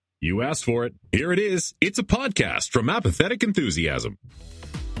You asked for it. Here it is. It's a podcast from Apathetic Enthusiasm.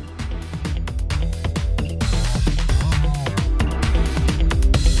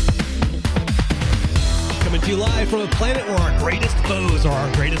 Coming to you live from a planet where our greatest foes are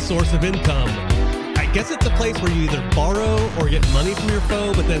our greatest source of income. I guess it's a place where you either borrow or get money from your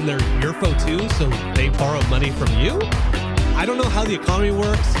foe, but then they're your foe too, so they borrow money from you? I don't know how the economy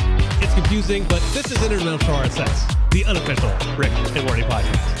works. It's confusing, but this is Interdimensional RSS, the unofficial Rick and Morty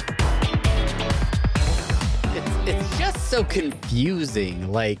podcast. It's just so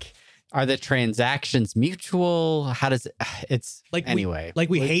confusing. Like, are the transactions mutual? How does it, it's like, anyway,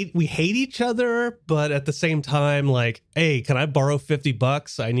 we hate each other, but at the same time, like, hey, can I borrow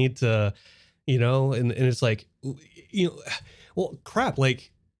 $50? I need to, and it's like, well, crap.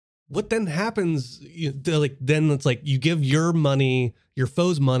 Like, what then happens? Then it's like you give your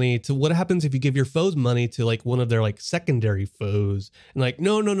foe's money to, what happens if you give your foe's money to like one of their like secondary foes? And like,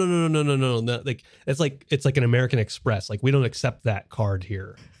 no. Like, it's like an American Express. Like, we don't accept that card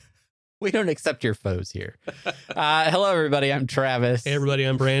here. We don't accept your foes here. Hello, everybody. I'm Travis. Hey, everybody.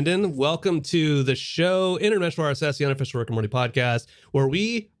 I'm Brandon. Welcome to the show, Interdimensional RSS, the unofficial Rick and Morty podcast, where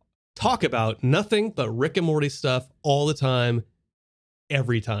we talk about nothing but Rick and Morty stuff all the time,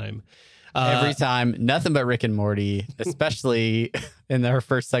 every time. Nothing but Rick and Morty, especially in our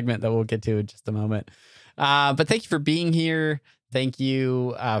first segment that we'll get to in just a moment. But thank you for being here. Thank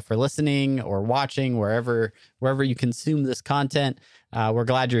you for listening or watching wherever you consume this content. We're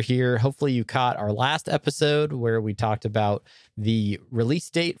glad you're here. Hopefully you caught our last episode where we talked about the release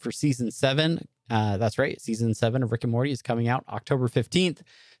date for season 7. That's right. Season 7 of Rick and Morty is coming out October 15th.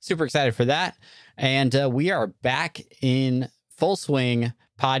 Super excited for that. And we are back in full swing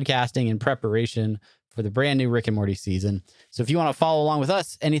podcasting in preparation for the brand new Rick and Morty season. So if you want to follow along with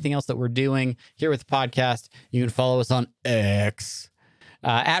us, anything else that we're doing here with the podcast, you can follow us on X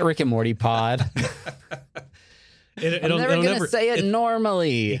at Rick and Morty Pod. I'm never going to say it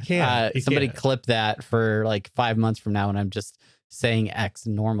normally. Somebody clip that for like 5 months from now, and I'm just saying X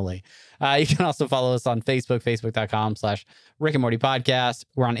normally. You can also follow us on Facebook, facebook.com/Rick and Morty Podcast.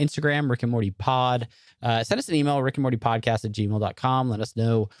 We're on Instagram, Rick and Morty Pod. Send us an email, rickandmortypodcast@gmail.com. Let us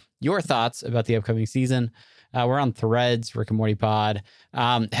know your thoughts about the upcoming season. We're on Threads, Rick and Morty Pod.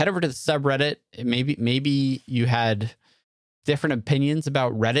 Head over to the subreddit. Maybe you had different opinions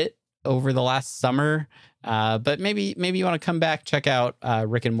about Reddit over the last summer. But maybe you want to come back, check out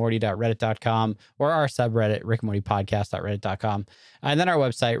rickandmorty.reddit.com or our subreddit, rickandmortypodcast.reddit.com. And then our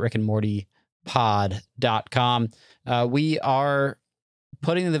website, rickandmortypod.com. We are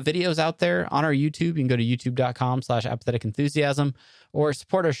putting the videos out there on our YouTube. You can go to youtube.com/apathetic enthusiasm or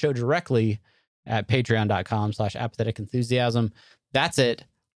support our show directly at patreon.com/apathetic enthusiasm. That's it.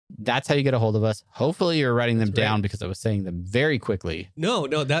 That's how you get a hold of us. Hopefully you're writing them down because I was saying them very quickly. No,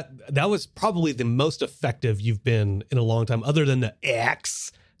 that was probably the most effective you've been in a long time, other than the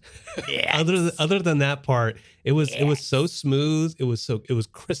X. Other than that part, it was so smooth. It was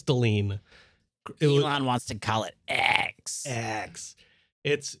crystalline. Elon wants to call it X. X.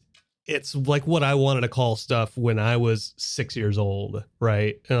 It's like what I wanted to call stuff when I was 6 years old,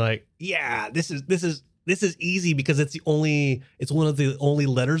 right? And like, yeah, this is easy because it's one of the only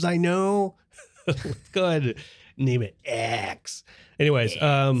letters I know. Go ahead, name it X. Anyways,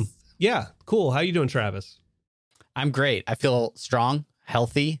 X. Yeah, cool. How you doing, Travis? I'm great. I feel strong,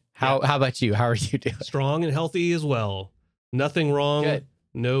 healthy. How about you? How are you doing? Strong and healthy as well. Nothing wrong. Good.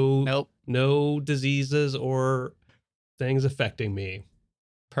 No diseases or things affecting me.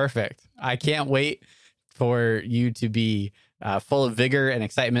 Perfect. I can't wait for you to be full of vigor and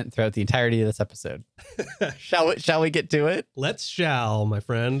excitement throughout the entirety of this episode. Shall we get to it? Let's shall, my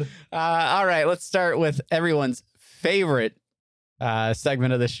friend. All right, let's start with everyone's favorite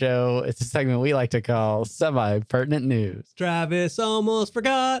segment of the show. It's a segment we like to call Semi-Pertinent News. Travis almost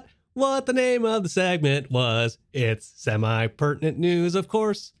forgot what the name of the segment was. It's Semi-Pertinent News, of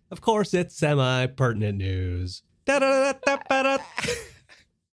course. Of course, it's Semi-Pertinent News. Da-da-da-da-da-da.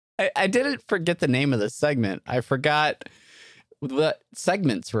 I didn't forget the name of the segment. I forgot what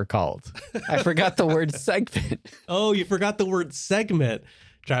segments were called. I forgot the word segment. Oh, you forgot the word segment.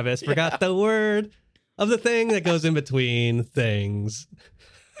 Travis forgot the word of the thing that goes in between things.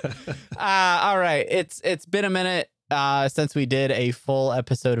 All right. It's been a minute since we did a full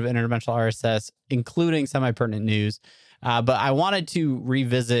episode of Interdimensional RSS, including Semi-Pertinent News. But I wanted to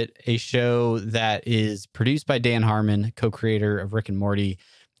revisit a show that is produced by Dan Harmon, co-creator of Rick and Morty,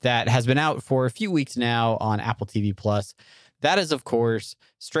 that has been out for a few weeks now on Apple TV+. That is, of course,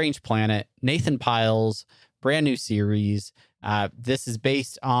 Strange Planet, Nathan Pyle's brand new series. This is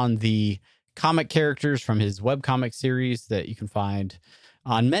based on the comic characters from his webcomic series that you can find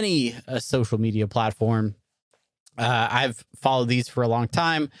on many social media platform. I've followed these for a long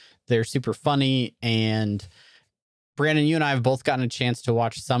time. They're super funny. And Brandon, you and I have both gotten a chance to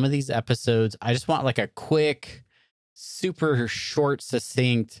watch some of these episodes. I just want like a quick, super short,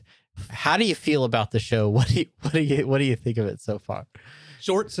 succinct. How do you feel about the show? What do you think of it so far?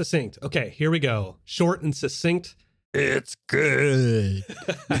 Short, succinct. Okay, here we go. Short and succinct. It's good.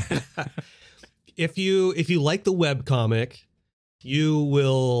 If you like the webcomic, you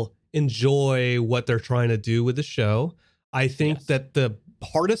will enjoy what they're trying to do with the show. I think that the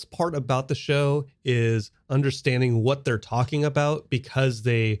hardest part about the show is understanding what they're talking about, because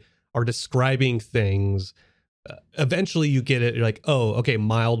they are describing things. Eventually you get it. You're like, oh, okay,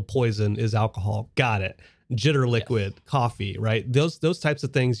 mild poison is alcohol. Got it. Jitter liquid, coffee, right? Those types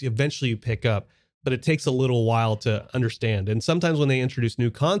of things eventually you pick up, but it takes a little while to understand. And sometimes when they introduce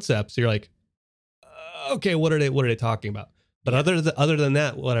new concepts, you're like, okay, what are they talking about? But other than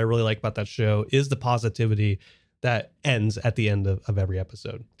that, what I really like about that show is the positivity that ends at the end of every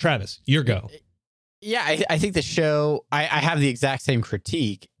episode. Travis, your go. Yeah, I think the show, I have the exact same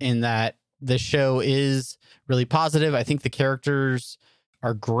critique in that the show is really positive. I think the characters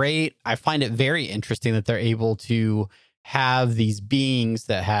are great. I find it very interesting that they're able to have these beings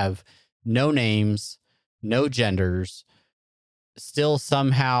that have no names, no genders, still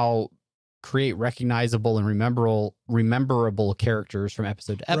somehow create recognizable and rememberable characters from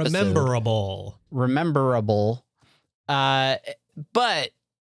episode to episode. Rememberable. But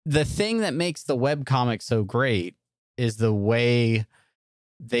the thing that makes the webcomic so great is the way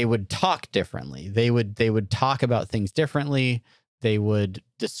they would talk differently. They would talk about things differently. They would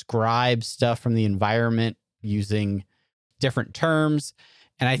describe stuff from the environment using different terms.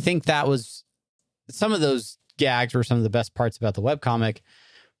 And I think that was some of those gags were some of the best parts about the webcomic.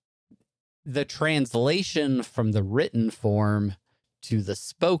 The translation from the written form to the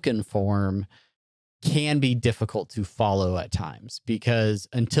spoken form can be difficult to follow at times, because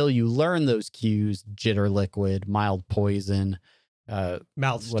until you learn those cues, jitter liquid, mild poison,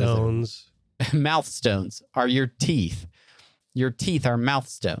 mouth stones. Mouth stones are your teeth. Your teeth are mouth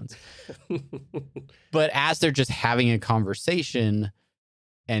stones. But as they're just having a conversation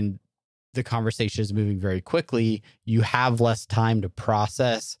and the conversation is moving very quickly, you have less time to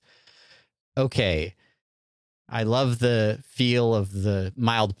process. Okay, I love the feel of the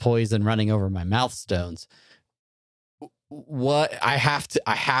mild poison running over my mouth stones. What I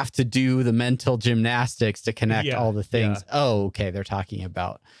have to do the mental gymnastics to connect all the things. Yeah. Oh, okay, they're talking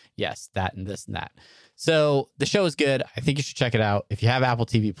about that and this and that. So the show is good. I think you should check it out. If you have Apple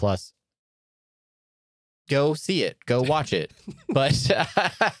TV Plus, go see it. Go watch it. But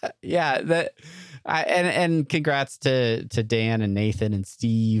and congrats to Dan and Nathan and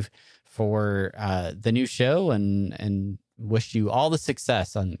Steve for the new show, and wish you all the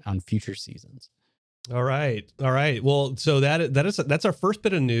success on future seasons. All right. Well, so that's our first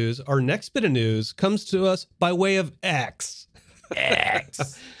bit of news. Our next bit of news comes to us by way of X.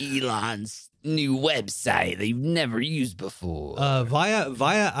 Elon's new website they've never used before. Via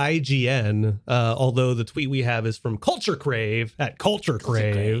IGN, although the tweet we have is from Culture Crave at Culture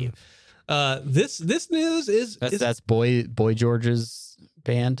Crave. This news is that's Boy George's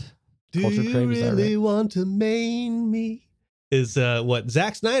band. Do Culture you Crave, is that really right? want to main me? Is what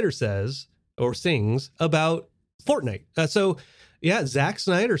Zack Snyder says or sings about Fortnite. Zack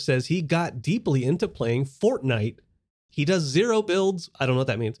Snyder says he got deeply into playing Fortnite. He does 0 builds. I don't know what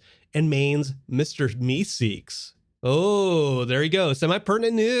that means. And mains Mr. Meeseeks. Oh, there you go.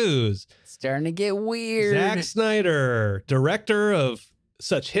 Semi-pertinent news. Starting to get weird. Zack Snyder, director of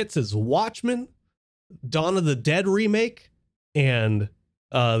such hits as Watchmen, Dawn of the Dead remake, and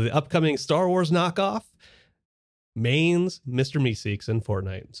the upcoming Star Wars knockoff, mains Mr. Meeseeks in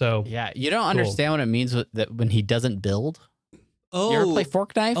Fortnite. So yeah, you don't understand what it means that when he doesn't build. Oh, you ever play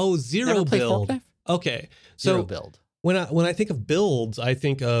Fork Knife? Oh, 0 build. Okay, so 0 build. When I think of builds, I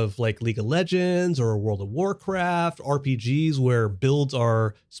think of like League of Legends or World of Warcraft, RPGs where builds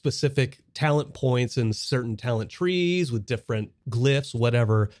are specific talent points and certain talent trees with different glyphs,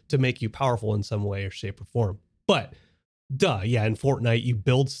 whatever, to make you powerful in some way or shape or form. But in Fortnite you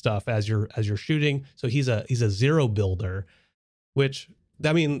build stuff as you're shooting. So he's a 0 builder, which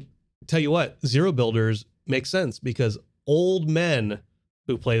I mean, tell you what, 0 builders make sense because old men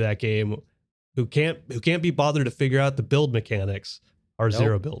who play that game who can't be bothered to figure out the build mechanics are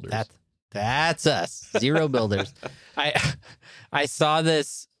 0 builders. That's us. 0 builders. I saw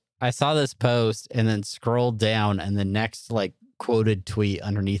this post and then scrolled down, and the next like quoted tweet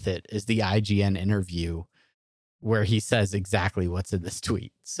underneath it is the IGN interview where he says exactly what's in this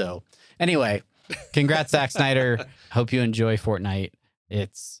tweet. So anyway, congrats Zack Snyder. Hope you enjoy Fortnite,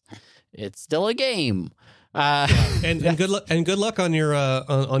 It's still a game. And good luck on your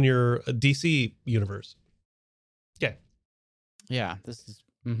DC universe. Okay. Yeah, this is.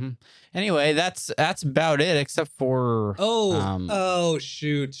 Anyway, that's about it, except for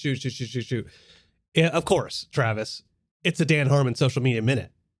shoot. Yeah, of course, Travis. It's a Dan Harmon social media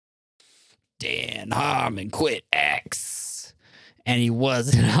minute. Dan Harmon quit X, and he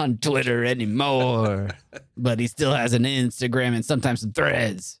wasn't on Twitter anymore, but he still has an Instagram and sometimes some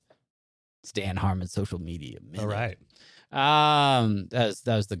Threads. It's Dan Harmon social media minute. All right. That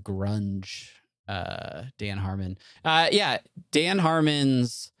was the grunge Dan Harmon. Yeah, Dan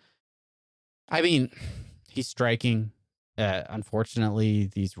Harmon's, I mean, he's striking. Unfortunately,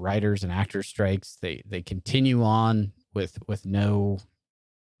 these writers and actors strikes, they continue on with no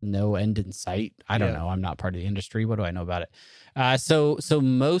end in sight. I don't know. I'm not part of the industry. What do I know about it? So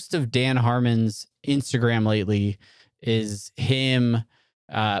most of Dan Harmon's Instagram lately is him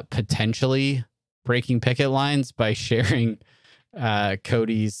potentially breaking picket lines by sharing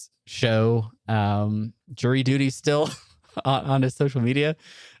Cody's show, Jury Duty, still on his social media.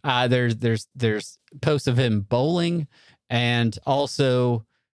 There's posts of him bowling and also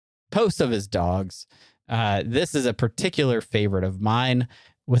posts of his dogs. This is a particular favorite of mine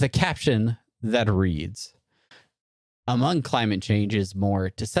with a caption that reads, "Among climate change's more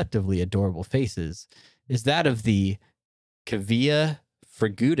deceptively adorable faces is that of the Cavia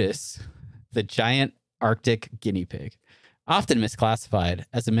frigidus, the giant Arctic guinea pig. Often misclassified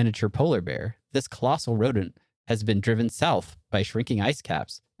as a miniature polar bear, this colossal rodent has been driven south by shrinking ice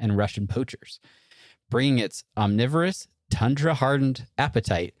caps and Russian poachers, bringing its omnivorous, tundra-hardened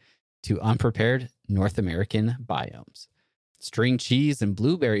appetite to unprepared North American biomes. String cheese and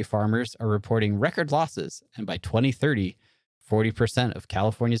blueberry farmers are reporting record losses, and by 2030, 40% of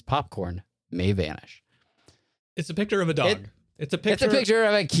California's popcorn may vanish." It's a picture of a dog. It's a picture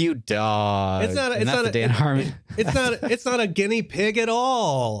of a cute dog. It's not a Dan Harmon. It's not a guinea pig at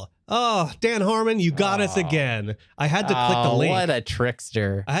all. Oh, Dan Harmon, you got us again. I had to click the link. What a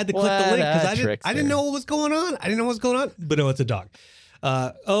trickster. I had to click the link because I didn't know what was going on. But no, it's a dog.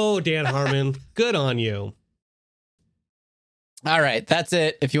 Dan Harmon, good on you. All right, that's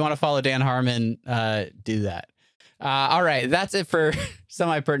it. If you want to follow Dan Harmon, do that. All right, that's it for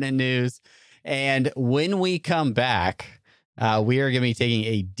semi-pertinent news. And when we come back, we are going to be taking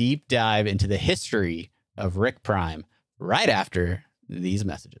a deep dive into the history of Rick Prime right after these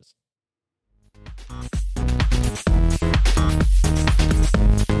messages.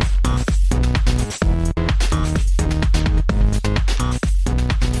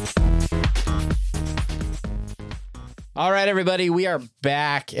 All right, everybody, we are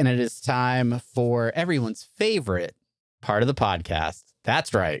back, and it is time for everyone's favorite part of the podcast.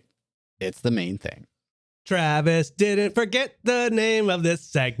 That's right. It's the main thing. Travis didn't forget the name of this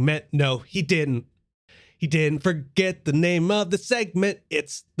segment. No, he didn't. He didn't forget the name of the segment.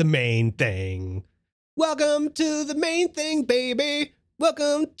 It's the main thing. Welcome to the main thing, baby.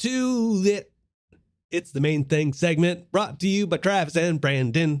 Welcome to it. It's the main thing segment brought to you by Travis and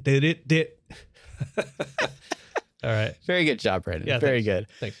Brandon. Did it. All right. Very good job, Brandon. Yeah, very good.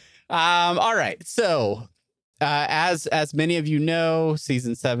 Thanks. All right. So, as many of you know,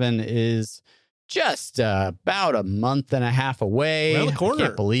 season 7 is just about a month and a half away. Around the corner. I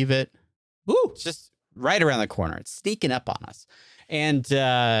can't believe it. Woo! It's just right around the corner. It's sneaking up on us. And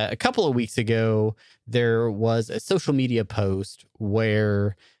a couple of weeks ago, there was a social media post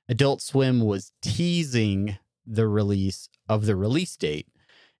where Adult Swim was teasing the release of the release date.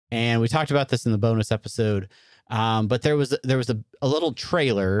 And we talked about this in the bonus episode. But there was a little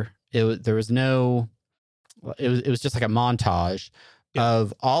trailer. It was just like a montage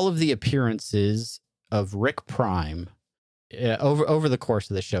of all of the appearances of Rick Prime over the course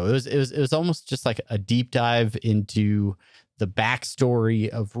of the show. It was almost just like a deep dive into the backstory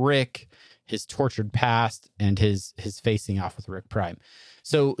of Rick, his tortured past, and his facing off with Rick Prime.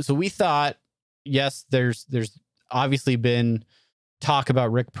 So we thought, yes, there's obviously been talk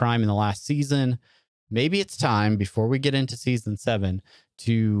about Rick Prime in the last season. Maybe it's time, before we get into season 7,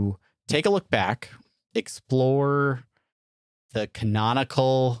 to take a look back, explore the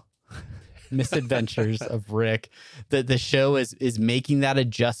canonical misadventures of Rick. The show is making that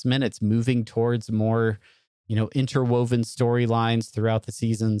adjustment. It's moving towards more, interwoven storylines throughout the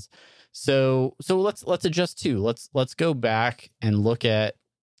seasons. So let's adjust too. Let's go back and look at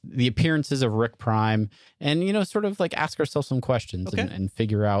the appearances of Rick Prime and, sort of like ask ourselves some questions and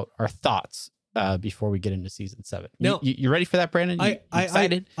figure out our thoughts before we get into season 7. Now, you ready for that, Brandon? You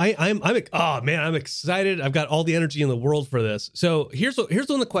excited? I'm excited. I've got all the energy in the world for this. So here's one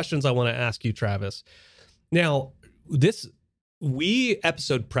of the questions I want to ask you, Travis. Now, this we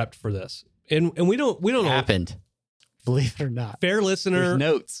episode prepped for this, and we don't Happened. Believe it or not. fair listener There's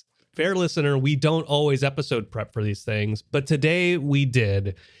notes. fair listener, we don't always episode prep for these things, but today we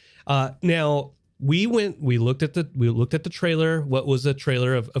did. Now we looked at the trailer. What was a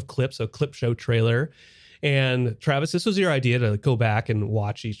trailer of clips, a clip show trailer. And Travis, this was your idea to go back and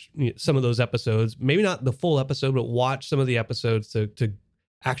watch some of those episodes. Maybe not the full episode, but watch some of the episodes to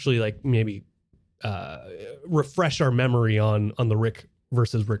actually like maybe refresh our memory on the Rick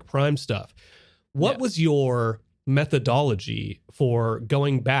versus Rick Prime stuff. What was your methodology for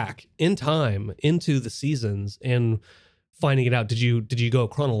going back in time into the seasons and finding it out? Did you go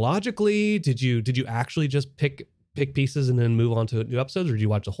chronologically? Did you actually just pick pieces and then move on to new episodes, or did you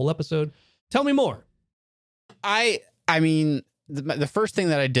watch the whole episode? Tell me more. I mean, the first thing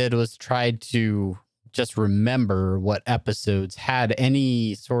that I did was try to just remember what episodes had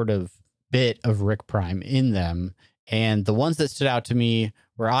any sort of bit of Rick Prime in them. And the ones that stood out to me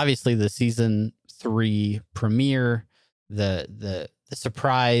were obviously the season 3 premiere, the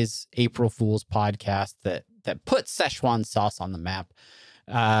surprise April Fool's podcast that put Szechuan sauce on the map.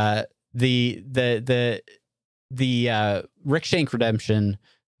 The Rick Shank Redemption.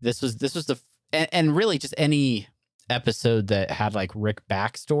 This was and really just any episode that had like Rick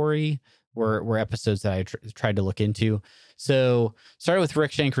backstory were episodes that I tried to look into. So started with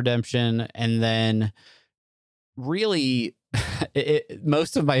Rick Shank Redemption, and then really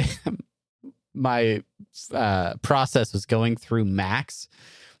most of my process was going through Max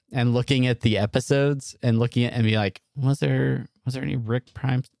and looking at the episodes and looking at and be like, was there any Rick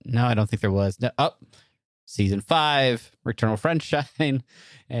Prime? No, I don't think there was. No, season 5, Returnal Friendshine,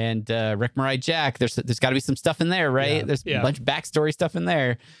 and Rick Mirai Jack. There's got to be some stuff in there, right? Yeah, There's a bunch of backstory stuff in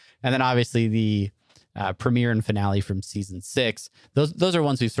there, and then obviously the premiere and finale from season 6. Those are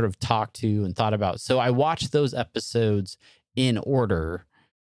ones we've sort of talked to and thought about. So I watched those episodes in order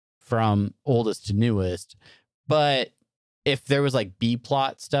from oldest to newest. But if there was like B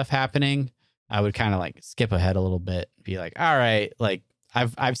plot stuff happening, I would kind of like skip ahead a little bit, be like, all right, like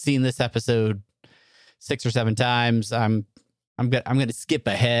I've seen this episode 6 or 7 times. I'm going to skip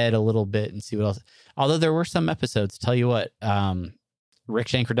ahead a little bit and see what else. Although there were some episodes, tell you what, Rick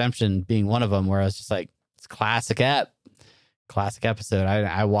Shank Redemption being one of them, where I was just like, it's classic episode.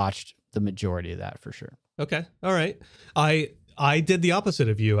 I watched the majority of that for sure. Okay. All right. I did the opposite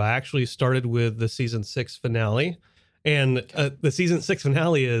of you. I actually started with the season 6 finale, and the season 6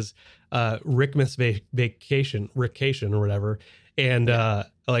 finale is Rick Miss Vacation or whatever. And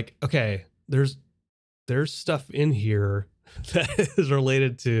like, okay, there's stuff in here that is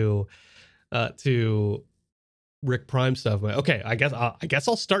related to Rick Prime stuff. Okay, I guess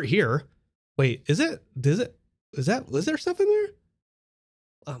I'll start here. Wait, is there stuff in there?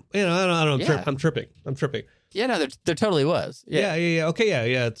 I don't know. Yeah. I'm tripping. Yeah, no, there totally was. Yeah. Okay,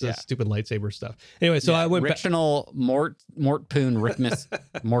 yeah. It's stupid lightsaber stuff. Anyway, so I went Rictional Mortpoon Rick Miss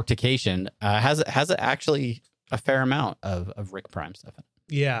Mortification has actually a fair amount of Rick Prime stuff in it.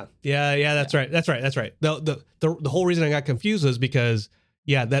 Yeah. That's right. The whole reason I got confused was because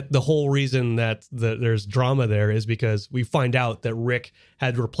that the whole reason that there's drama there is because we find out that Rick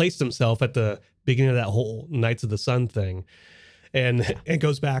had replaced himself at the beginning of that whole Knights of the Sun thing, and it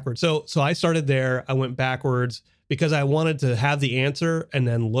goes backwards. So I started there. I went backwards because I wanted to have the answer and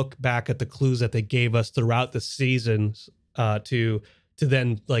then look back at the clues that they gave us throughout the seasons to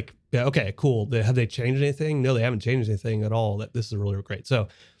then like, okay, cool. Have they changed anything? No, they haven't changed anything at all. This is really great. So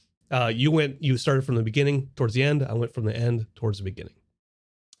you started from the beginning towards the end. I went from the end towards the beginning.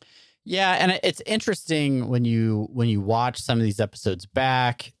 Yeah, and it's interesting when you watch some of these episodes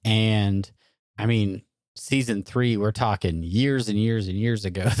back, and I mean, season 3, we're talking years and years and years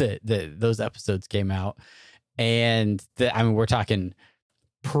ago that those episodes came out, and we're talking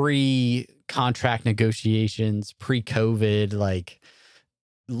pre-contract negotiations, pre-COVID, like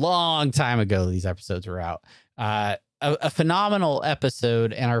long time ago. These episodes were out. A phenomenal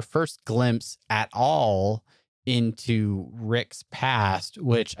episode, and our first glimpse at all into Rick's past,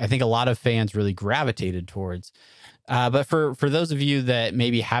 which I think a lot of fans really gravitated towards. But for those of you that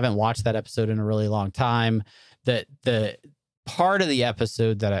maybe haven't watched that episode in a really long time, that the part of the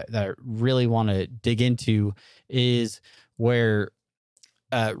episode that I really want to dig into is where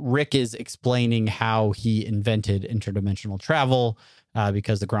Rick is explaining how he invented interdimensional travel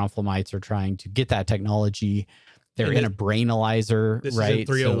because the Gronflamites are trying to get that technology. They're in a brainalyzer, this right? Is in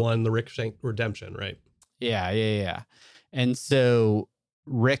 301, the Rick Shank Redemption, right? Yeah. And so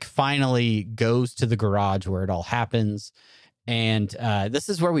Rick finally goes to the garage where it all happens. And this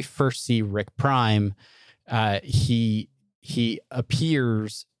is where we first see Rick Prime. He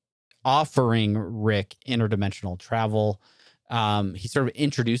appears offering Rick interdimensional travel. He sort of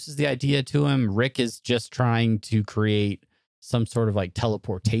introduces the idea to him. Rick is just trying to create some sort of like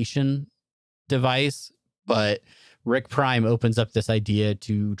teleportation device, but Rick Prime opens up this idea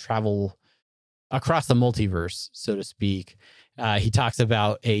to travel across the multiverse, so to speak. He talks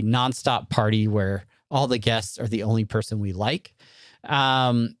about a nonstop party where all the guests are the only person we like.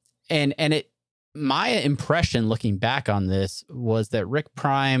 My impression looking back on this was that Rick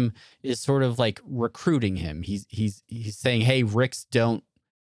Prime is sort of like recruiting him. He's saying, "Hey, Ricks, don't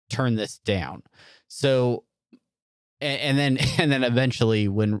turn this down." So, and then eventually,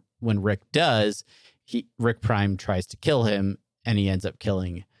 when Rick does, Rick Prime tries to kill him, and he ends up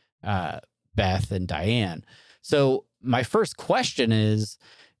killing Beth and Diane. So, my first question is,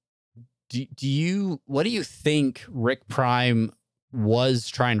 what do you think Rick Prime was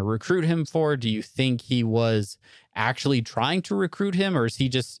trying to recruit him for? Do you think he was actually trying to recruit him, or is he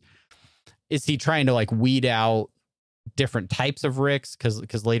trying to like weed out different types of Ricks?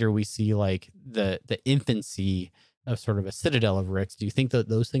 Because later we see like the infancy of sort of a citadel of Ricks. Do you think that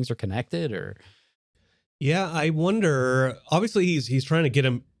those things are connected, or? Yeah, I wonder. Obviously, he's trying to get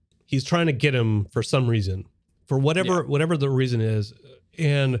him. He's trying to get him for some reason, for whatever the reason is,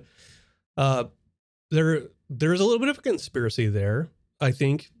 and there's a little bit of a conspiracy there, I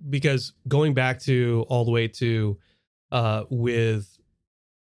think, because going back to all the way to with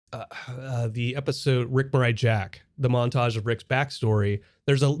the episode Rick Mirai Jack, the montage of Rick's backstory.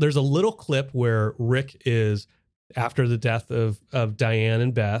 There's a little clip where Rick is, after the death of Diane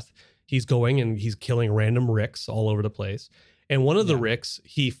and Beth, he's going and he's killing random Ricks all over the place. And one of the Ricks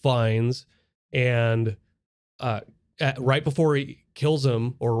he finds, and right before he kills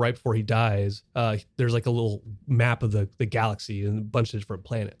him, or right before he dies, there's like a little map of the galaxy and a bunch of different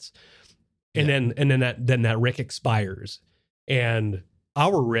planets. And then that Rick expires, and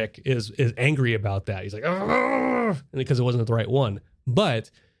our Rick is angry about that. He's like, "Argh!" because it wasn't the right one. But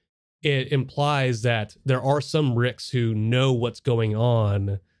it implies that there are some Ricks who know what's going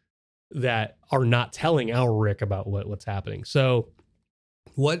on that are not telling our Rick about what's happening. So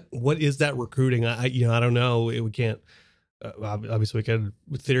what is that recruiting? I don't know. We can't. Obviously, we can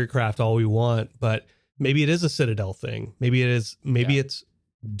theory craft all we want, but maybe it is a Citadel thing. Maybe it is. Maybe it's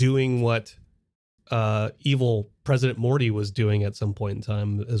doing what evil President Morty was doing at some point in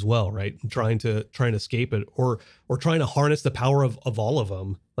time as well, right? Trying to escape it, or trying to harness the power of all of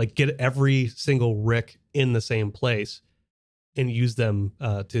them, like get every single Rick in the same place and use them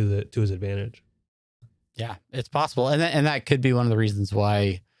to his advantage. Yeah, it's possible, and that could be one of the reasons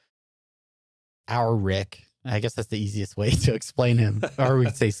why our Rick. I guess that's the easiest way to explain him, or we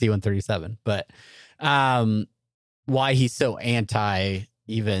could say C-137. But why he's so anti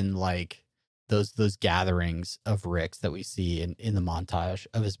even like those gatherings of Ricks that we see in the montage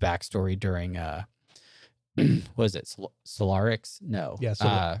of his backstory during what is it, Solarix? No,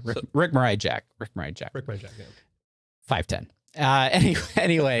 yeah, Rick Mirai Jack. Rick Mirai Jack. Yeah. 5'10".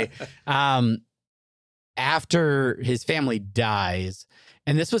 Anyway, after his family dies,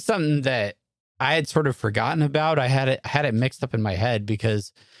 and this was something that I had sort of forgotten about. I had it mixed up in my head,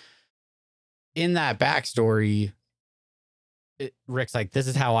 because in that backstory, Rick's like, "This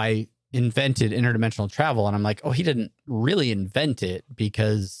is how I invented interdimensional travel," and I'm like, "Oh, he didn't really invent it,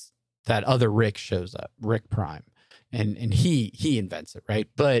 because that other Rick shows up, Rick Prime, and he invents it, right?"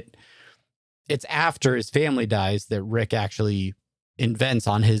 But it's after his family dies that Rick actually invents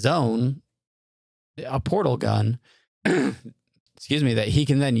on his own a portal gun, excuse me, that he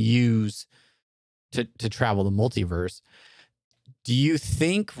can then use to travel the multiverse. Do you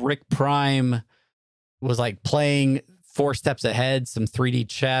think Rick Prime was like playing 4 steps ahead, some 3D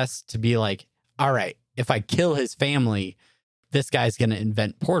chess, to be like, all right, if I kill his family, this guy's going to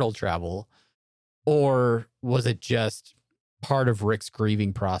invent portal travel? Or was it just part of Rick's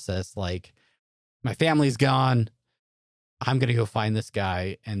grieving process? Like, my family's gone, I'm going to go find this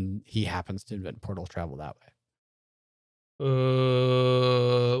guy, and he happens to invent portal travel that way.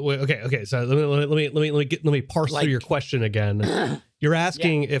 Wait, okay. So let me parse through your question again. You're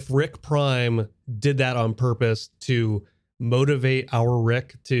asking if Rick Prime did that on purpose to motivate our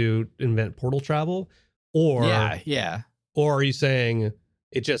Rick to invent portal travel, or or are you saying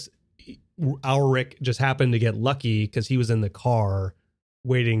our Rick just happened to get lucky because he was in the car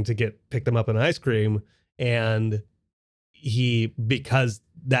waiting to pick them up an ice cream, and because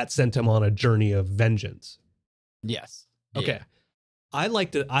that sent him on a journey of vengeance? Yes. Okay. Yeah. I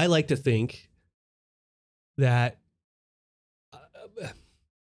like to think that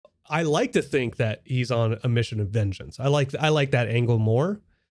he's on a mission of vengeance. I like that angle more.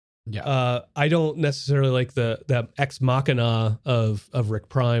 Yeah. I don't necessarily like the ex machina of Rick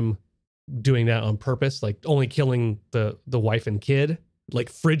Prime doing that on purpose, like only killing the wife and kid,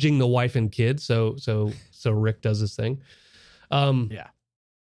 like fridging the wife and kid. So Rick does this thing.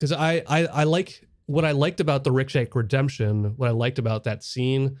 Because I like what I liked about the Rick Shank redemption. What I liked about that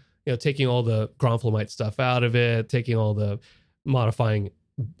scene, taking all the Gronflemite stuff out of it, taking all the modifying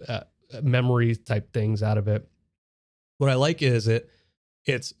memory type things out of it. What I like is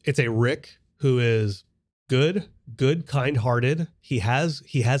it's a Rick who is good, kind-hearted. He has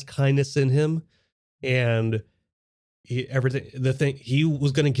kindness in him, and he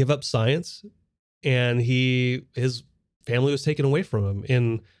was going to give up science, and his family was taken away from him,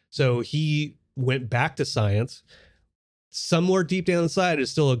 and so he went back to science. Somewhere deep down inside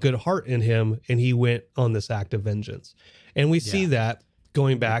is still a good heart in him, and he went on this act of vengeance. And we see that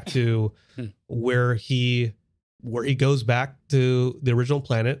going back to where he goes back to the original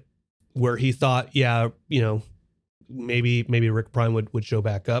planet, where he thought, maybe Rick Prime would show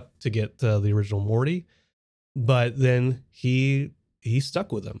back up to get the original Morty, but then he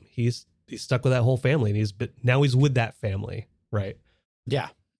stuck with him. He's stuck with that whole family, and now he's with that family, right? Yeah.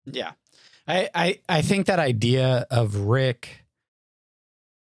 I think that idea of Rick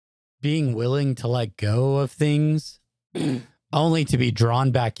being willing to let go of things only to be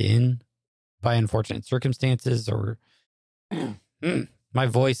drawn back in by unfortunate circumstances, or my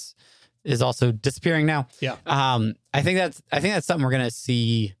voice is also disappearing now. Yeah. I think that's something we're gonna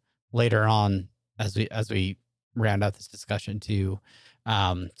see later on as we round out this discussion too.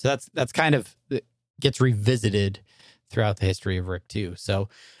 So that's kind of gets revisited throughout the history of Rick too. So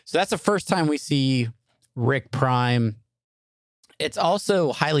that's the first time we see Rick Prime. It's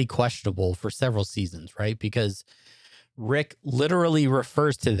also highly questionable for several seasons, right? Because Rick literally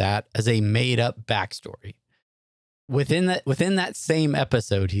refers to that as a made-up backstory. Within that same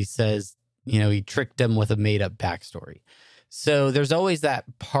episode, he says, he tricked him with a made-up backstory. So there's always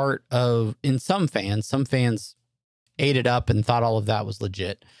that part of, in some fans ate it up and thought all of that was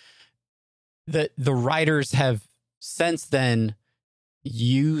legit. The writers have since then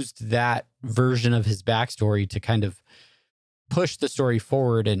used that version of his backstory to kind of push the story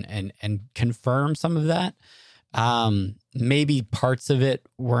forward and confirm some of that. Maybe parts of it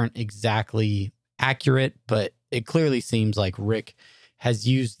weren't exactly accurate, but it clearly seems like Rick has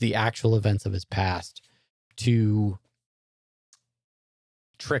used the actual events of his past to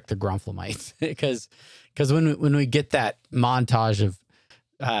trick the Gronflemites. because when we get that montage of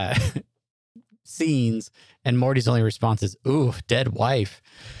scenes and Morty's only response is, "Ooh, dead wife,"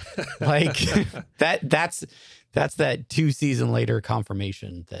 like that's that 2 season later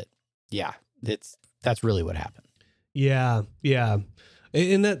confirmation that that's really what happened. Yeah.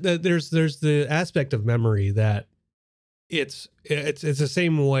 And that there's the aspect of memory that it's the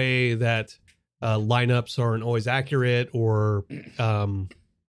same way that lineups aren't always accurate, or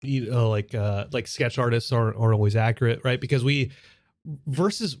like sketch artists aren't always accurate, right? Because we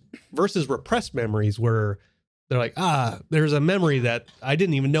versus repressed memories, where they're like, there's a memory that I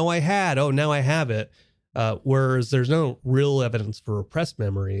didn't even know I had. Oh, now I have it. Whereas there's no real evidence for repressed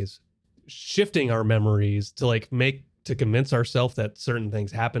memories. Shifting our memories to convince ourselves that certain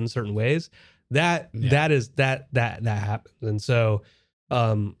things happen certain ways, that happens. And so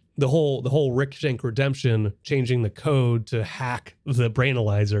the whole Rick Shank redemption, changing the code to hack the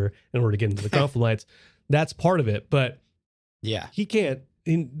Brainalyzer in order to get into the Gronflemites, that's part of it. But he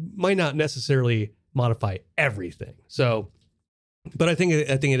might not necessarily modify everything. So, but I think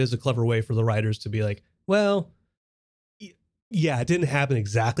it is a clever way for the writers to be like, well, yeah, it didn't happen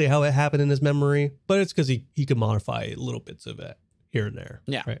exactly how it happened in his memory, but it's because he could modify little bits of it here and there.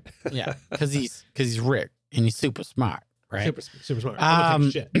 Yeah, right. Yeah, because he's Rick and he's super smart, right? Super smart.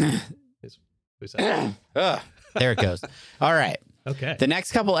 I'm gonna take shit. There it goes. All right. Okay. The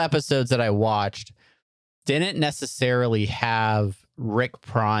next couple episodes that I watched didn't necessarily have Rick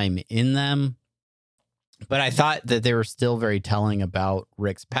Prime in them, but I thought that they were still very telling about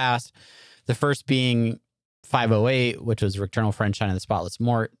Rick's past. The first being 508, which was Returnal Friendshine of the Spotless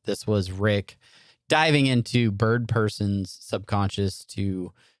Mort. This was Rick diving into Bird Person's subconscious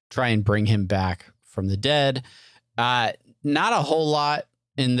to try and bring him back from the dead. Not a whole lot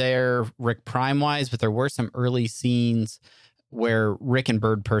in there Rick Prime wise, but there were some early scenes where Rick and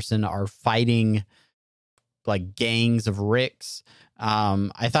Bird Person are fighting like gangs of Ricks.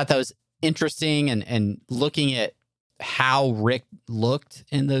 I thought that was interesting, and looking at how Rick looked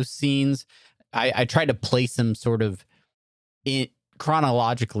in those scenes, I tried to place him sort of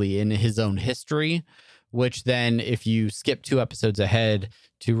chronologically in his own history, which then if you skip 2 episodes ahead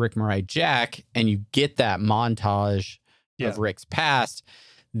to Rick Morai Jack and you get that montage of Rick's past,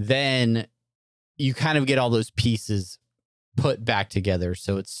 then you kind of get all those pieces put back together.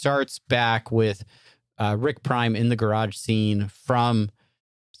 So it starts back with Rick Prime in the garage scene from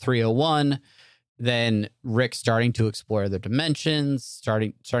 301. Then Rick starting to explore other dimensions,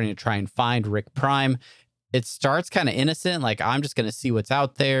 starting to try and find Rick Prime. It starts kind of innocent, like I'm just going to see what's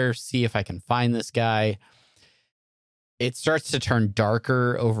out there, see if I can find this guy. It starts to turn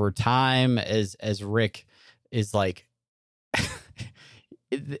darker over time as Rick is like,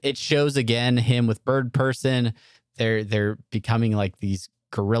 it shows again him with Bird Person. They're becoming like these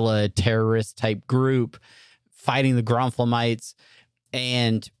guerrilla terrorist type group fighting the Gronflamites.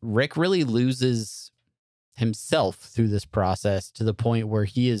 And Rick really loses himself through this process to the point where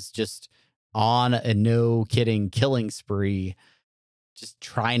he is just on a no kidding killing spree, just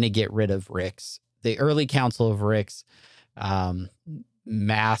trying to get rid of Ricks. The early Council of Ricks,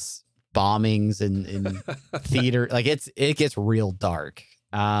 mass bombings in theater, like it gets real dark.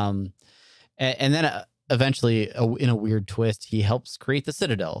 And then eventually, in a weird twist, he helps create the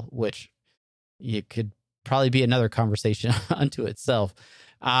Citadel, which it could probably be another conversation unto itself.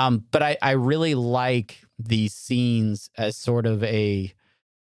 But I really like these scenes as sort of a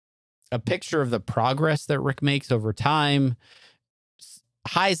picture of the progress that Rick makes over time,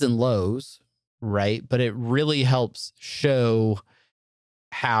 highs and lows, right? But it really helps show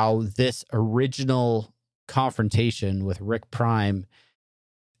how this original confrontation with Rick Prime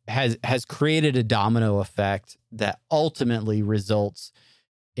has created a domino effect that ultimately results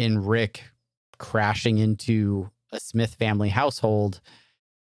in Rick crashing into a Smith family household,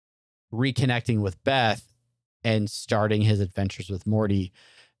 reconnecting with Beth, and starting his adventures with Morty.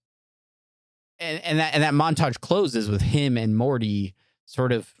 And that montage closes with him and Morty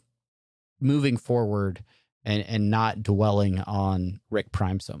sort of moving forward and not dwelling on Rick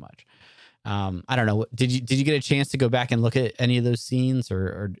Prime so much. I don't know. Did you get a chance to go back and look at any of those scenes,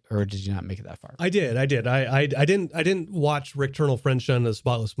 or did you not make it that far? I did. I didn't watch Rick Turnal Friendshun and the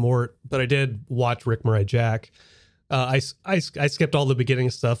Spotless Mort, but I did watch Rick Mirai Jack. I skipped all the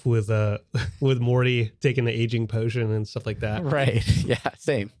beginning stuff with Morty taking the aging potion and stuff like that. Right. Yeah.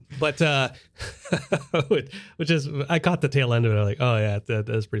 Same. But which is, I caught the tail end of it. I'm like, oh yeah,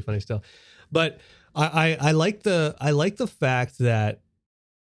 that's pretty funny still. But I like the fact that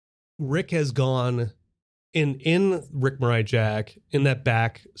Rick has gone in Rick Mirai Jack, in that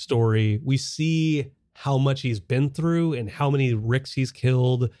back story, we see how much he's been through and how many Ricks he's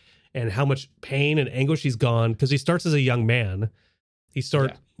killed and how much pain and anguish he's gone, because he starts as a young man.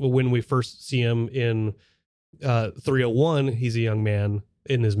 When we first see him in 301, he's a young man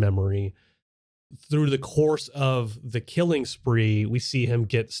in his memory. Through the course of the killing spree, we see him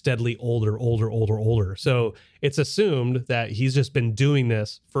get steadily older. So it's assumed that he's just been doing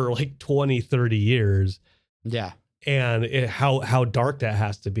this for like 20, 30 years. Yeah. And how dark that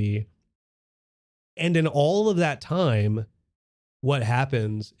has to be. And in all of that time, what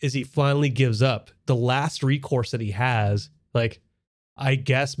happens is he finally gives up. The last recourse that he has, like, I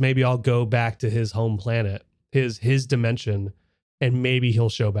guess maybe I'll go back to his home planet, his dimension, and maybe he'll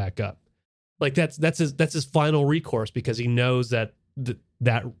show back up. Like that's his final recourse, because he knows that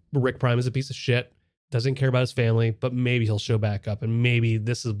that Rick Prime is a piece of shit, doesn't care about his family, but maybe he'll show back up, and maybe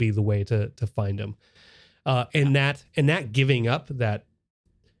this will be the way to find him. And that giving up, that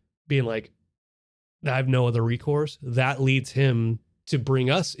being like, I have no other recourse, that leads him to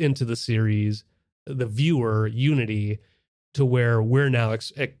bring us into the series, the viewer, Unity, to where we're now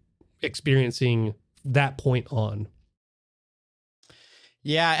experiencing that point on.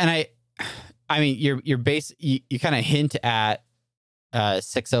 Yeah, and I mean, you kind of hint at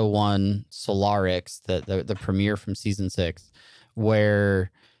 601 Solarix, the premiere from season 6,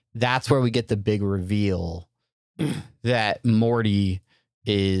 where that's where we get the big reveal that Morty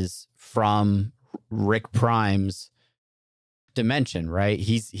is from Rick Prime's dimension, right?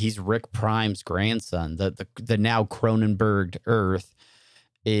 He's Rick Prime's grandson. The now Cronenberg Earth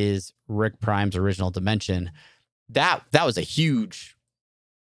is Rick Prime's original dimension. That was a huge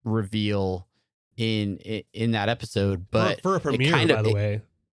reveal in that episode, but for a premiere, by the way,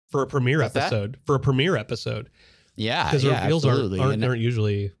 for a premiere episode, yeah, because reveals aren't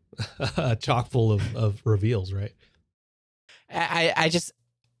usually chock full of reveals, right? I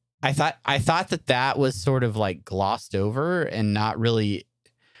thought that was sort of like glossed over and not really,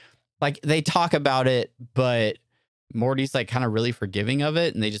 like, they talk about it, but Morty's like kind of really forgiving of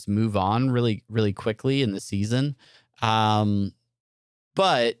it, and they just move on really, really quickly in the season.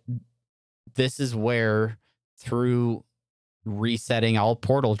 But this is where, through resetting all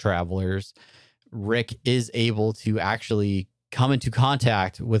portal travelers, Rick is able to actually come into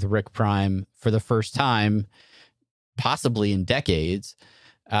contact with Rick Prime for the first time, possibly in decades,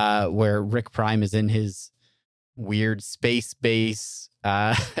 where Rick Prime is in his weird space base.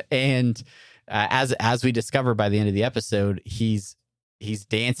 And as we discover by the end of the episode, he's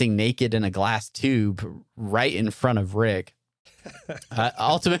dancing naked in a glass tube right in front of Rick.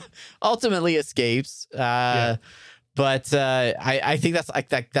 Ultimately escapes. But I think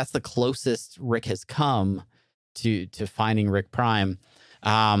that's the closest Rick has come to finding Rick Prime.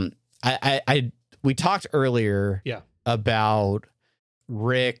 We talked earlier about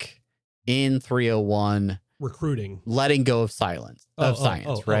Rick in 301 recruiting, letting go of science,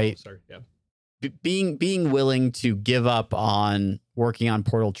 right? Sorry. Yeah. Being willing to give up on working on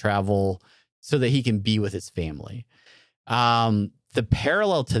portal travel so that he can be with his family. The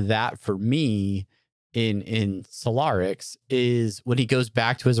parallel to that for me in Solarix is when he goes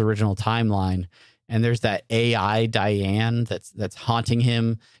back to his original timeline, and there's that AI Diane that's haunting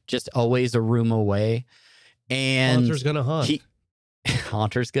him, just always a room away. And Haunter's gonna haunt.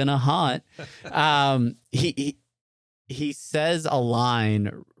 Haunter's gonna haunt. He says a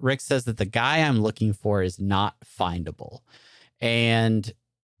line. Rick says that the guy I'm looking for is not findable, and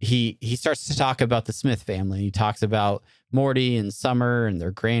he starts to talk about the Smith family. He talks about Morty and Summer and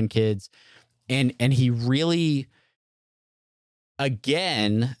their grandkids, and he really,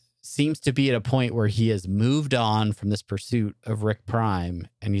 again, seems to be at a point where he has moved on from this pursuit of Rick Prime,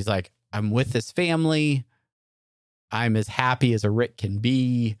 and he's like, I'm with this family. I'm as happy as a Rick can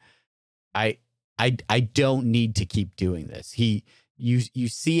be. I don't need to keep doing this. You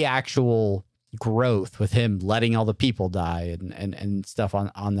see actual growth with him letting all the people die and stuff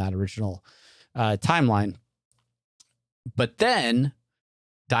on that original timeline. But then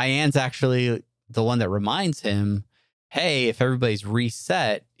Diane's actually the one that reminds him, hey, if everybody's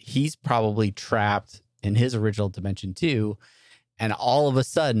reset, he's probably trapped in his original dimension too. And all of a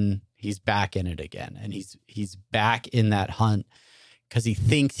sudden he's back in it again. And he's back in that hunt because he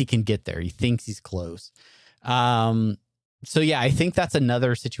thinks he can get there. He thinks he's close. So yeah, I think that's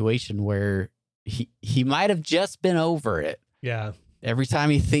another situation where he might have just been over it. Yeah. Every time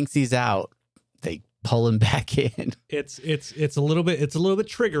he thinks he's out, they pull him back in. It's a little bit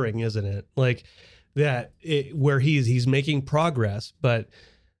triggering, isn't it? Like that where he's making progress, but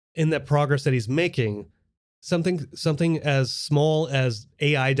in that progress that he's making, something as small as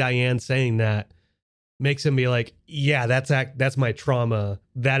AI Diane saying that makes him be like, yeah, that's my trauma.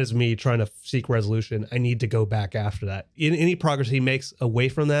 That is me trying to seek resolution. I need to go back after that. In any progress he makes away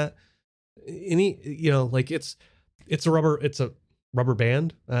from that, like it's a rubber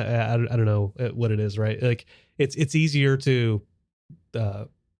band. I don't know what it is, right? Like it's easier to,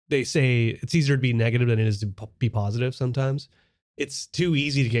 they say it's easier to be negative than it is to be positive. Sometimes it's too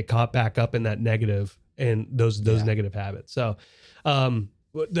easy to get caught back up in that negative and those negative habits. So,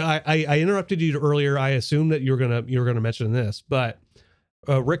 I interrupted you earlier. I assumed that you were gonna mention this, but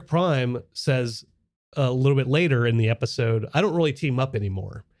Rick Prime says a little bit later in the episode, I don't really team up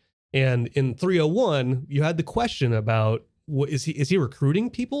anymore. And in 301, you had the question about is he recruiting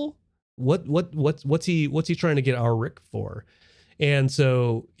people? What's he trying to get our Rick for? And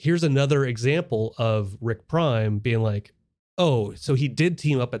so here's another example of Rick Prime being like, oh, so he did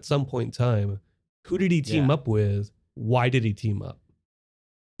team up at some point in time. Who did he team up with? Why did he team up?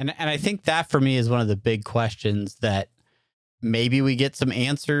 And I think that for me is one of the big questions that maybe we get some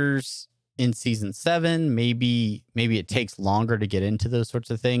answers in season 7. Maybe it takes longer to get into those sorts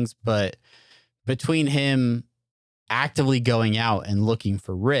of things. But between him actively going out and looking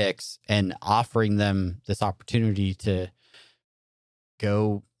for Ricks and offering them this opportunity to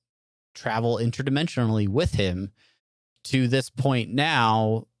go travel interdimensionally with him to this point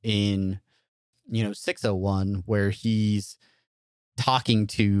now in 601, where he's talking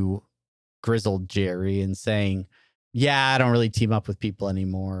to grizzled Jerry and saying, yeah, I don't really team up with people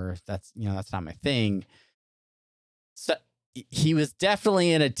anymore. That's not my thing. So he was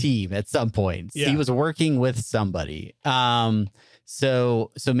definitely in a team at some point. Yeah. He was working with somebody.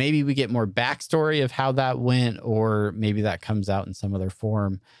 So maybe we get more backstory of how that went, or maybe that comes out in some other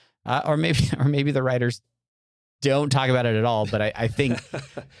form. Or maybe the writers don't talk about it at all, but I think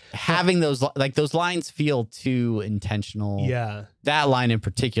having those lines feel too intentional. Yeah. That line in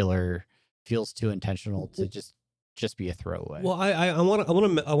particular feels too intentional to just be a throwaway. Well, I want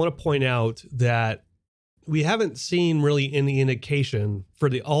to point out that we haven't seen really any indication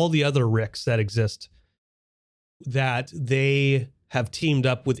for all the other Ricks that exist that they have teamed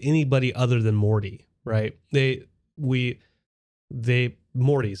up with anybody other than Morty, right?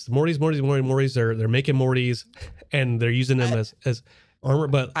 Mortys. They're making Mortys and they're using them as armor.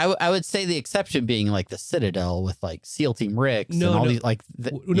 But I would say the exception being like the Citadel with like SEAL Team Ricks and all these like.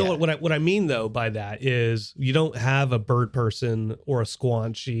 What I mean though by that is you don't have a bird person or a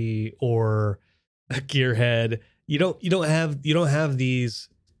Squanchy or a Gearhead. You don't have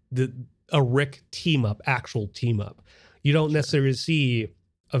a Rick team up, actual team up. You don't necessarily see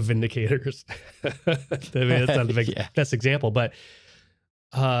a Vindicators. I mean, that's not the best example, but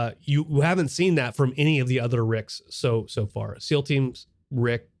you haven't seen that from any of the other Ricks so far. SEAL Teams,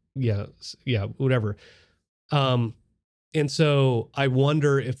 Rick, whatever. And so I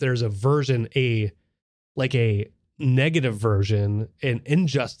wonder if there's a version, a negative version, an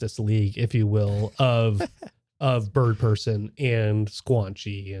Injustice League, if you will, of Bird Person and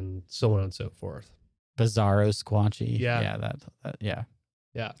Squanchy and so on and so forth. Bizarro Squanchy. Yeah.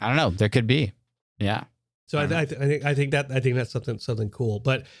 Yeah. I don't know. There could be. Yeah. So I think that's something cool.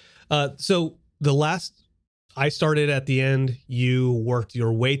 But so the last, I started at the end. You worked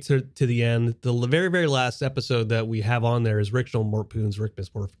your way to the end. The very, very last episode that we have on there is Rick Morpoon's Rick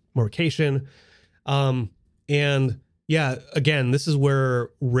Morcation. And yeah, again, this is where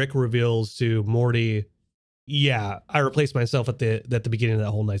Rick reveals to Morty, I replaced myself at the beginning of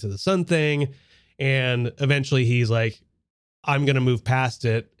that whole Knights of the Sun thing. And eventually he's like, I'm going to move past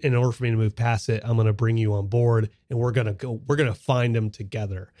it. In order for me to move past it, I'm going to bring you on board and we're going to find them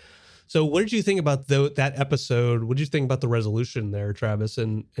together. So what did you think about that episode? What did you think about the resolution there, Travis?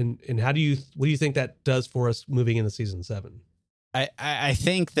 And what do you think that does for us moving into season 7? I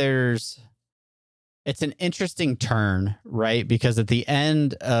think it's an interesting turn, right? Because at the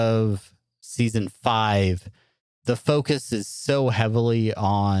end of season 5, the focus is so heavily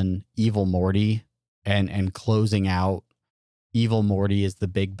on Evil Morty and closing out Evil Morty is the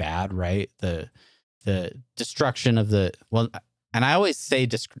big bad, right? The destruction of and I always say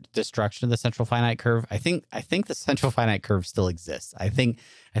destruction of the central finite curve. I think the central finite curve still exists. I think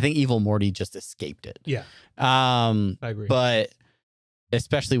Evil Morty just escaped it. Yeah. I agree. But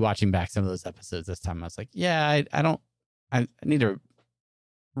especially watching back some of those episodes this time, I was like, I need to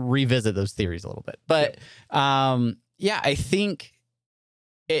revisit those theories a little bit. But I think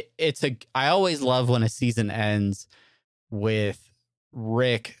I always love when a season ends with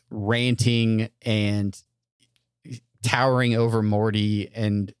Rick ranting and towering over Morty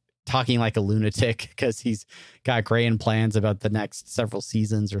and talking like a lunatic because he's got grand plans about the next several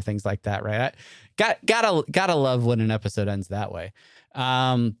seasons or things like that, right? Gotta love when an episode ends that way.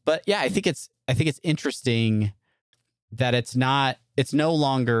 But yeah, I think it's interesting that it's no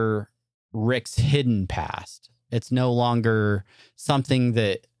longer Rick's hidden past. It's no longer something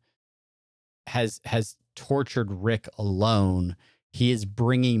that has tortured Rick alone. He is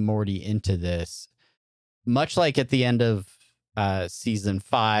bringing Morty into this, much like at the end of season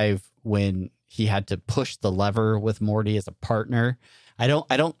 5 when he had to push the lever with Morty as a partner. I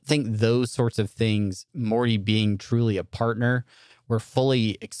don't think those sorts of things, Morty being truly a partner, were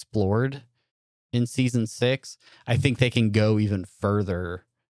fully explored in season 6. I think they can go even further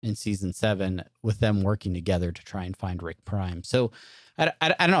in season 7 with them working together to try and find Rick Prime. So I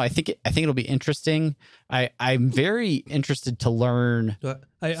don't know. I think it'll be interesting. I'm very interested to learn.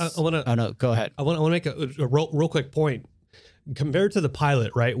 I want to. Oh no, go ahead. I want to make a real quick point. Compared to the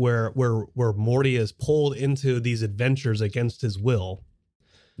pilot, right, where Morty is pulled into these adventures against his will.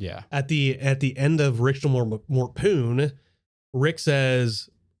 Yeah. At the end of Rick Morpoon, Rick says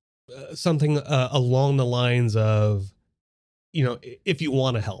something along the lines of, if you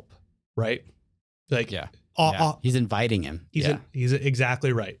want to help, right? Like, yeah. He's inviting him. He's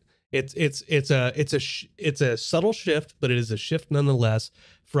exactly right. It's a subtle shift, but it is a shift nonetheless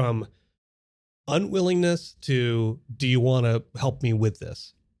from unwillingness to, do you want to help me with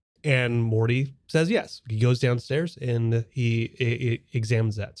this? And Morty says yes. He goes downstairs and he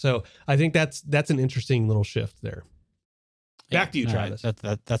examines that. So I think that's an interesting little shift there. Back to you, Travis.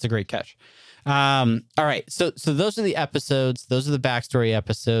 Right. That's a great catch. All right. So those are the episodes. Those are the backstory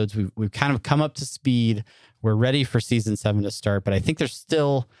episodes. We've kind of come up to speed. We're ready for season 7 to start, but I think there's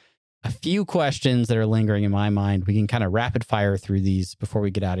still a few questions that are lingering in my mind. We can kind of rapid fire through these before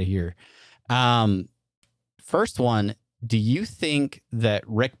we get out of here. First one, do you think that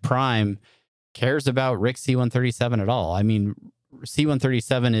Rick Prime cares about Rick C-137 at all? I mean,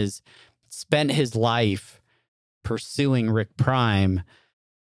 C-137 has spent his life pursuing Rick Prime.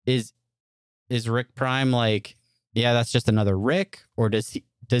 Is Rick Prime like, yeah, that's just another Rick? Or does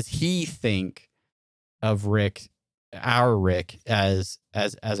he think of our Rick as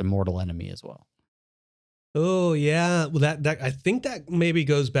a mortal enemy as well? Oh yeah. Well, that I think that maybe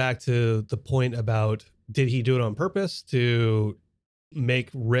goes back to the point about, did he do it on purpose to make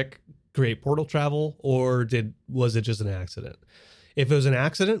Rick create portal travel, or was it just an accident? If it was an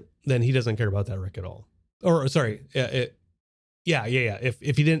accident, then he doesn't care about that Rick at all. Or sorry, If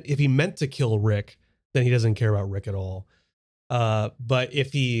he meant to kill Rick, then he doesn't care about Rick at all. But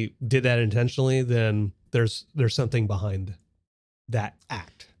if he did that intentionally, then there's something behind that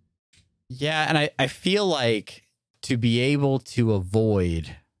act. Yeah, and I feel like to be able to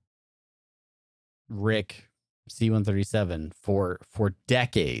avoid Rick C-137 for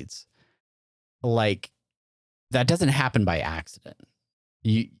decades, like that doesn't happen by accident.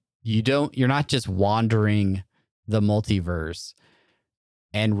 You're not just wandering the multiverse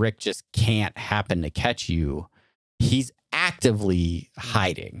and Rick just can't happen to catch you. He's actively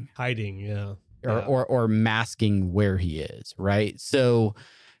hiding, Yeah. or masking where he is, right? So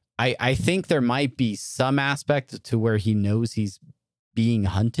I think there might be some aspect to where he knows he's being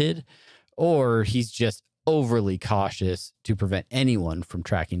hunted, or he's just overly cautious to prevent anyone from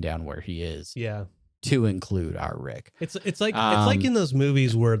tracking down where he is. Yeah. To include our Rick. It's like in those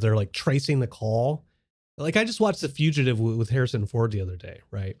movies where they're like tracing the call. Like I just watched The Fugitive with Harrison Ford the other day,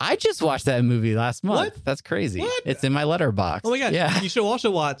 right? I just watched that movie last month. What? That's crazy. What? It's in my letterbox. Oh my god! Yeah. You should also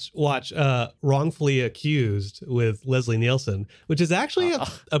watch Wrongfully Accused with Leslie Nielsen, which is actually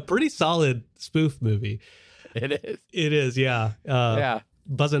a pretty solid spoof movie. It is. It is, yeah. Yeah.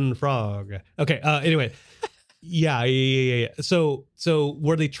 Buzzin' Frog. Okay. Anyway, yeah. So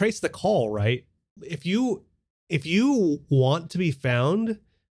where they trace the call, right? If you want to be found,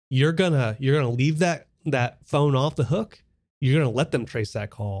 you're gonna leave that phone off the hook. You're gonna let them trace that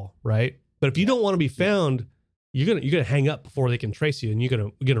call, right? But if you don't want to be found, you're gonna hang up before they can trace you, and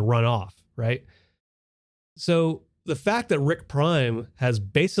you're gonna run off, right? So the fact that Rick Prime has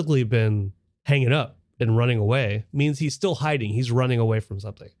basically been hanging up and running away means he's still hiding. He's running away from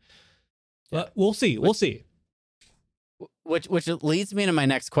something. But we'll see. We'll see. Which leads me to my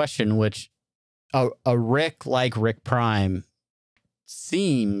next question, which a Rick like Rick Prime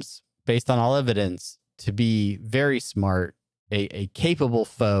seems, based on all evidence, to be very smart, a capable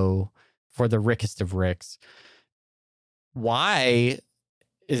foe for the Rickest of Ricks. Why,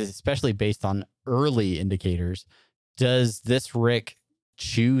 especially based on early indicators, does this Rick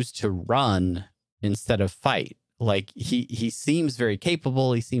choose to run instead of fight? Like he seems very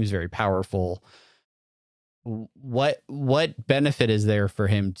capable. He seems very powerful. What benefit is there for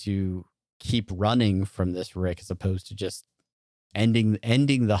him to keep running from this Rick as opposed to just ending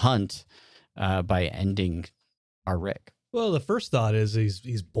the hunt by ending our Rick? Well, the first thought is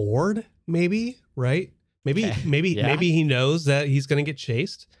he's bored, maybe, right? Maybe he knows that he's going to get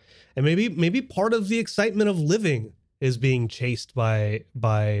chased, and maybe part of the excitement of living is being chased by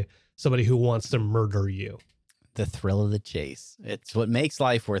somebody who wants to murder you. The thrill of the chase. It's what makes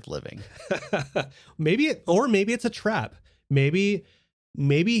life worth living. maybe it's a trap. Maybe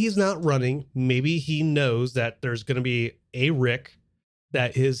he's not running. Maybe he knows that there's going to be a Rick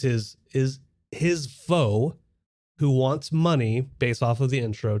that is his foe who wants money, based off of the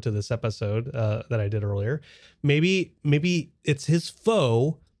intro to this episode that I did earlier. Maybe it's his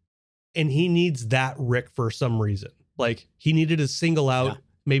foe and he needs that Rick for some reason. Like he needed to single out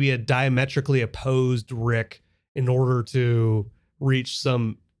maybe a diametrically opposed Rick in order to reach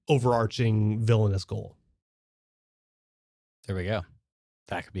some overarching villainous goal. There we go.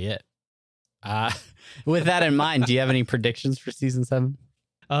 That could be it. With that in mind, do you have any predictions for season 7?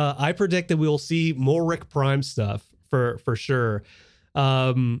 I predict that we will see more Rick Prime stuff for sure.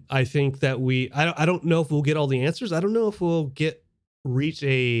 I think that I don't know if we'll get all the answers. I don't know if we'll reach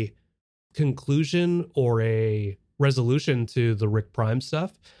a conclusion or a resolution to the Rick Prime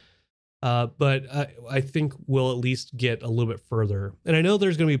stuff. But I think we'll at least get a little bit further. And I know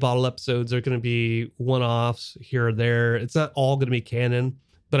there's going to be bottle episodes. There's going to be one-offs here or there. It's not all going to be canon,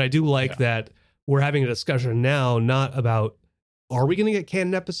 but I do like that we're having a discussion now, not about, are we going to get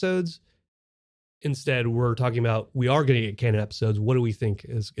canon episodes? Instead, we're talking about, we are going to get canon episodes. What do we think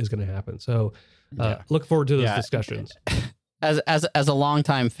is going to happen? So look forward to those discussions. As a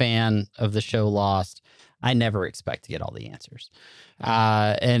longtime fan of the show Lost, I never expect to get all the answers.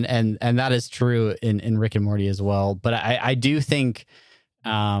 And that is true in Rick and Morty as well. But I do think,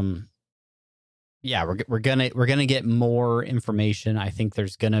 we're gonna get more information. I think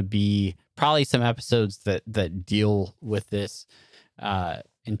there's gonna be probably some episodes that deal with this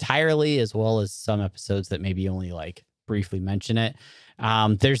entirely, as well as some episodes that maybe only like briefly mention it.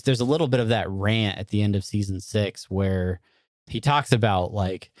 There's a little bit of that rant at the end of season 6 where he talks about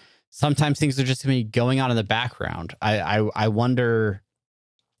like, sometimes things are just going to be going on in the background. I wonder,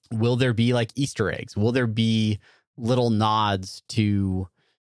 will there be like Easter eggs? Will there be little nods to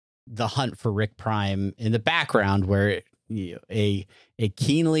the hunt for Rick Prime in the background where a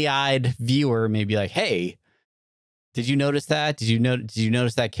keenly eyed viewer may be like, hey, did you notice that? Did you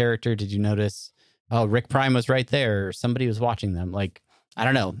notice that character? Did you notice, oh, Rick Prime was right there. Or somebody was watching them. Like, I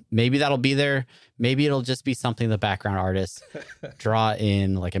don't know. Maybe that'll be there. Maybe it'll just be something the background artists draw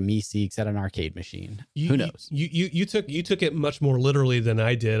in, like a Meeseeks at an arcade machine. Who knows? You took it much more literally than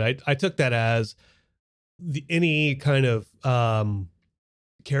I did. I took that as any kind of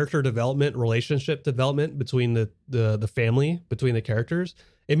character development, relationship development between the family, between the characters.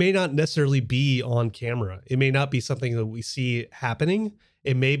 It may not necessarily be on camera. It may not be something that we see happening.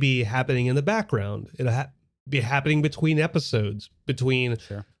 It may be happening in the background. It'll be happening between episodes, between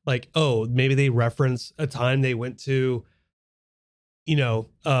like, oh, maybe they reference a time they went to,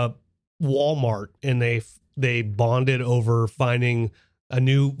 Walmart and they bonded over finding a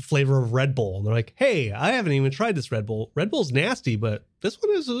new flavor of Red Bull. And they're like, hey, I haven't even tried this Red Bull. Red Bull's nasty, but this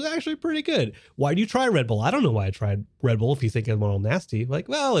one is actually pretty good. Why do you try Red Bull? I don't know why I tried Red Bull if you think I'm all nasty. Like,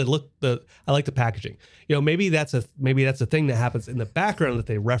 well, I like the packaging. Maybe that's a thing that happens in the background that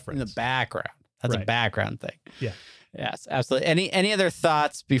they reference. In the background. That's a background thing. Yeah. Yes, absolutely. Any other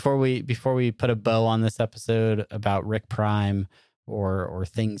thoughts before we put a bow on this episode about Rick Prime or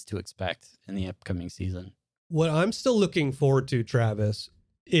things to expect in the upcoming season? What I'm still looking forward to, Travis,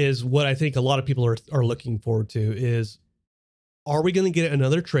 is what I think a lot of people are looking forward to is, are we going to get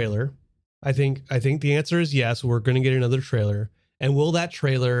another trailer? I think the answer is yes. We're going to get another trailer. And will that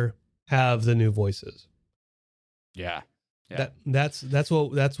trailer have the new voices? Yeah. That's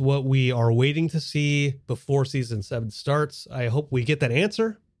what we are waiting to see before season 7 starts. I hope we get that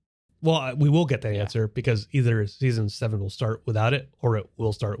answer. Well, we will get that answer because either season 7 will start without it or it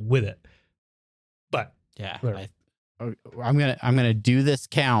will start with it. But yeah, I'm gonna do this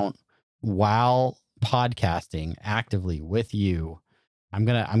count while podcasting actively with you. I'm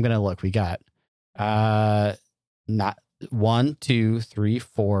gonna look. We got not 1, 2, 3,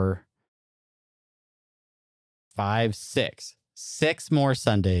 4, 5, 6 more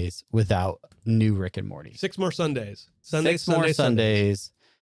Sundays without new Rick and Morty. 6 more Sundays. Sundays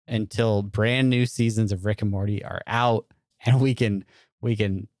until brand new seasons of Rick and Morty are out, and we can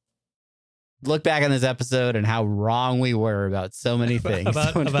look back on this episode and how wrong we were about so many things.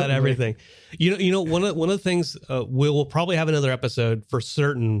 about everything. One of the things we'll probably have another episode for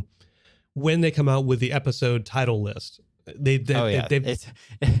certain when they come out with the episode title list. It's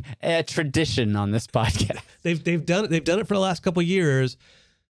a tradition on this podcast. They've done it for the last couple of years.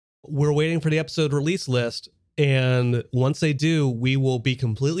 We're waiting for the episode release list, and once they do, we will be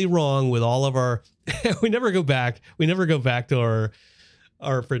completely wrong with all of our. We never go back to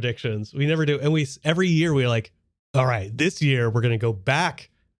our predictions. We never do, and every year we're like, all right, this year we're going to go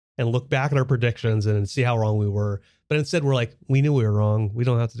back and look back at our predictions and see how wrong we were. But instead, we're like, we knew we were wrong. We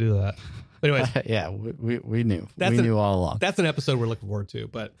don't have to do that. But anyways, yeah, we knew. We knew all along. That's an episode we're looking forward to.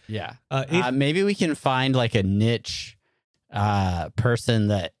 But yeah, maybe we can find like a niche person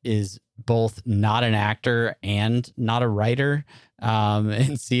that is both not an actor and not a writer,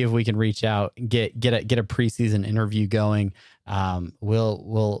 and see if we can reach out, get a preseason interview going.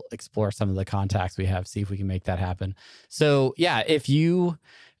 We'll explore some of the contacts we have, see if we can make that happen. So yeah, if you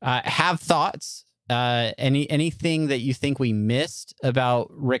have thoughts. Anything that you think we missed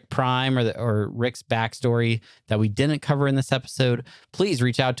about Rick Prime or Rick's backstory that we didn't cover in this episode, please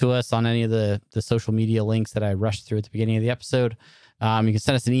reach out to us on any of the social media links that I rushed through at the beginning of the episode. You can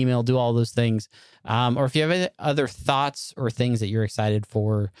send us an email, do all those things. Or if you have any other thoughts or things that you're excited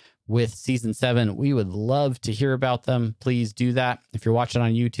for with season 7, we would love to hear about them. Please do that. If you're watching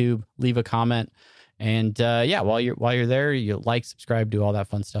on YouTube, leave a comment. And while you're there, you like, subscribe, do all that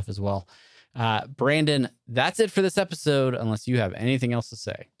fun stuff as well. Brandon, that's it for this episode, unless you have anything else to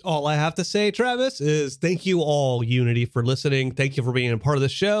say. All I have to say, Travis, is thank you all, Unity, for listening. Thank you for being a part of the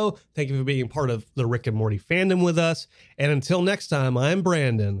show. Thank you for being part of the Rick and Morty fandom with us. And until next time, I'm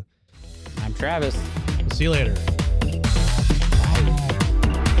Brandon. I'm Travis. See you later.